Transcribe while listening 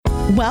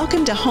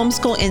Welcome to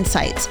Homeschool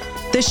Insights,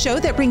 the show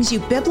that brings you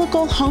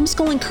biblical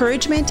homeschool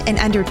encouragement in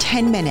under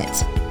 10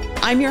 minutes.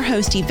 I'm your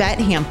host, Yvette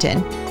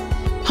Hampton.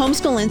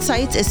 Homeschool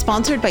Insights is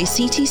sponsored by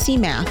CTC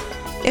Math.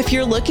 If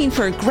you're looking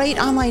for a great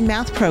online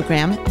math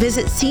program,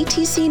 visit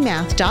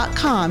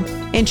ctcmath.com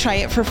and try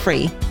it for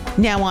free.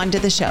 Now on to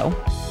the show.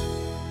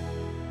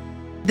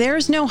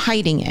 There's no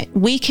hiding it.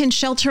 We can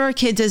shelter our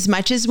kids as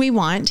much as we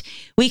want.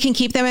 We can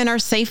keep them in our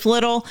safe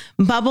little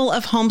bubble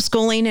of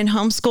homeschooling and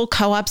homeschool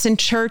co-ops and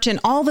church and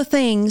all the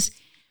things.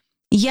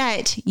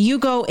 Yet you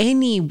go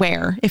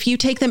anywhere. If you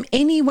take them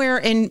anywhere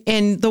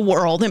in the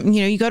world,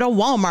 you go to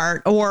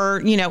Walmart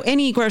or,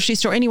 any grocery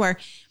store, anywhere,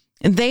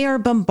 they are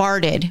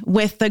bombarded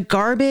with the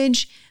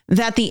garbage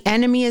that the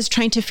enemy is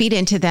trying to feed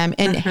into them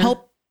and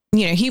help,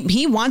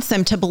 he wants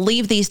them to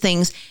believe these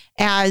things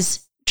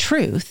as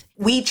truth.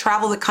 We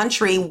travel the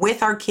country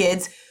with our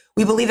kids.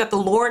 We believe that the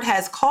Lord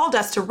has called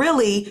us to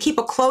really keep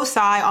a close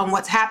eye on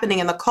what's happening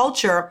in the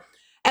culture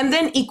and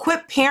then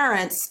equip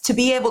parents to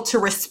be able to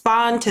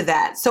respond to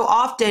that. So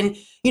often,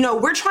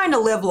 we're trying to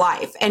live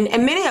life and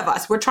many of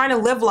us, we're trying to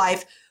live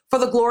life for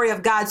the glory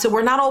of God. So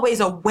we're not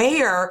always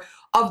aware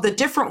of the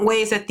different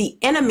ways that the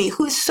enemy,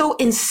 who's so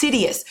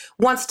insidious,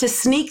 wants to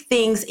sneak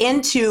things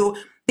into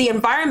the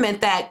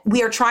environment that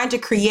we are trying to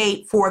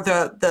create for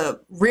the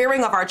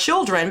rearing of our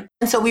children.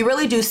 And so we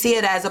really do see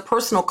it as a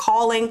personal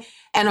calling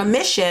and a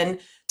mission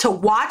to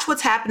watch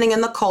what's happening in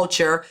the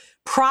culture,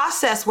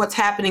 process what's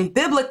happening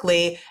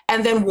biblically,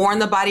 and then warn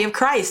the body of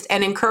Christ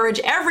and encourage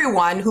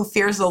everyone who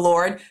fears the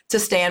Lord to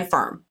stand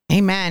firm.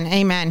 Amen.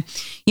 Amen.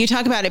 You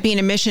talk about it being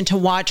a mission to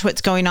watch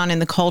what's going on in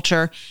the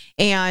culture.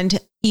 And,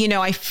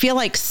 I feel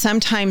like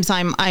sometimes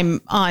I'm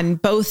on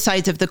both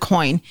sides of the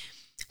coin.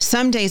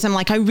 Some days I'm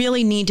like, I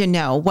really need to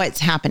know what's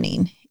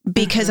happening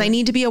because I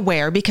need to be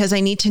aware, because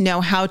I need to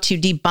know how to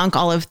debunk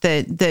all of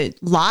the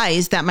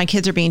lies that my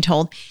kids are being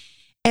told.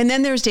 And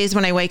then there's days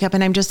when I wake up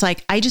and I'm just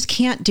like, I just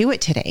can't do it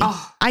today.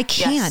 I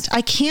can't. Yes.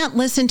 I can't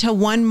listen to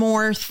one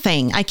more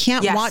thing. I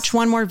can't watch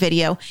one more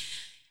video.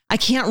 I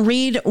can't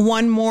read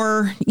one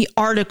more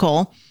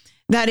article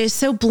that is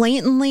so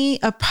blatantly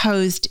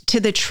opposed to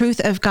the truth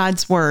of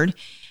God's word.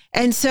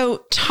 And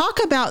so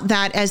talk about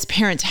that as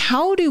parents.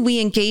 How do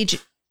we engage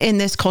in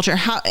this culture?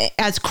 How,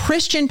 as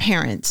Christian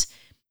parents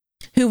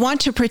who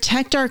want to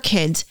protect our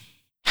kids,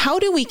 how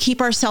do we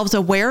keep ourselves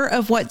aware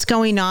of what's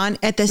going on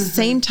at the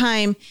same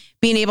time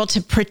being able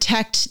to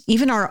protect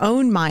even our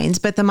own minds,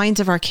 but the minds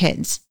of our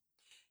kids?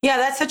 Yeah,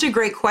 that's such a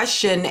great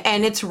question.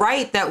 And it's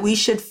right that we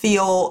should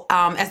feel,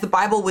 as the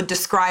Bible would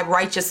describe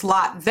righteous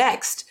Lot,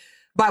 vexed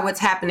by what's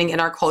happening in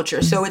our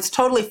culture. So it's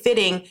totally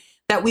fitting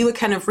that we would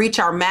kind of reach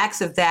our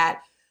max of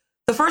that.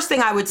 The first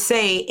thing I would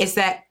say is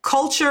that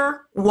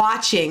culture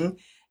watching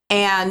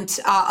and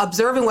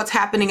observing what's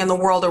happening in the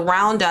world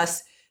around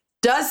us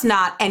does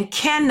not and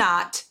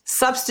cannot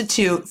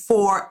substitute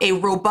for a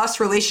robust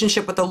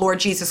relationship with the Lord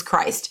Jesus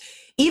Christ.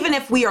 Even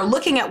if we are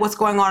looking at what's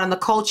going on in the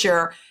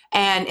culture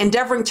and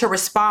endeavoring to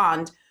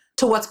respond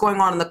to what's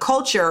going on in the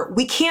culture,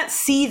 we can't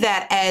see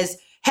that as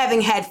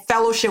having had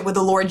fellowship with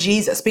the Lord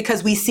Jesus,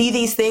 because we see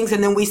these things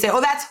and then we say,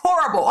 oh, that's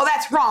horrible. Oh,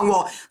 that's wrong.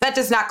 Well, that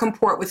does not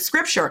comport with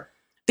Scripture.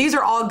 These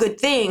are all good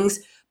things,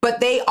 but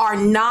they are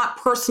not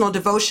personal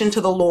devotion to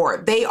the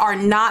Lord. They are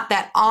not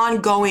that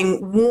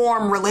ongoing,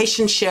 warm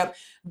relationship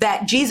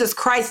that Jesus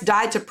Christ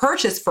died to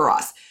purchase for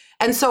us.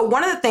 And so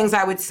one of the things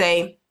I would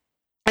say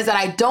is that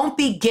I don't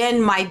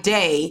begin my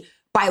day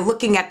by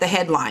looking at the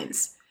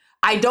headlines.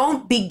 I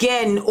don't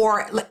begin,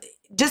 or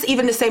just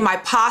even to say my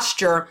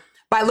posture,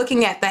 by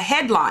looking at the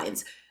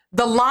headlines.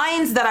 The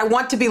lines that I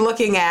want to be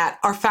looking at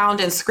are found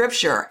in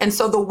Scripture. And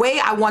so the way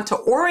I want to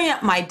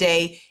orient my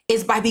day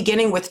is by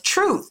beginning with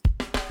truth.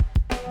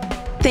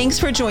 Thanks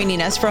for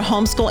joining us for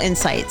Homeschool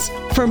Insights.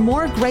 For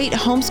more great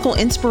homeschool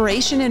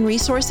inspiration and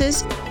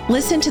resources,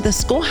 listen to the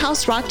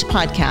Schoolhouse Rocked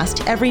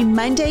podcast every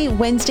Monday,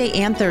 Wednesday,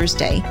 and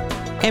Thursday.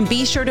 And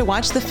be sure to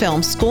watch the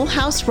film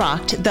Schoolhouse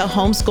Rocked: The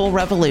Homeschool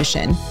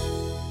Revolution.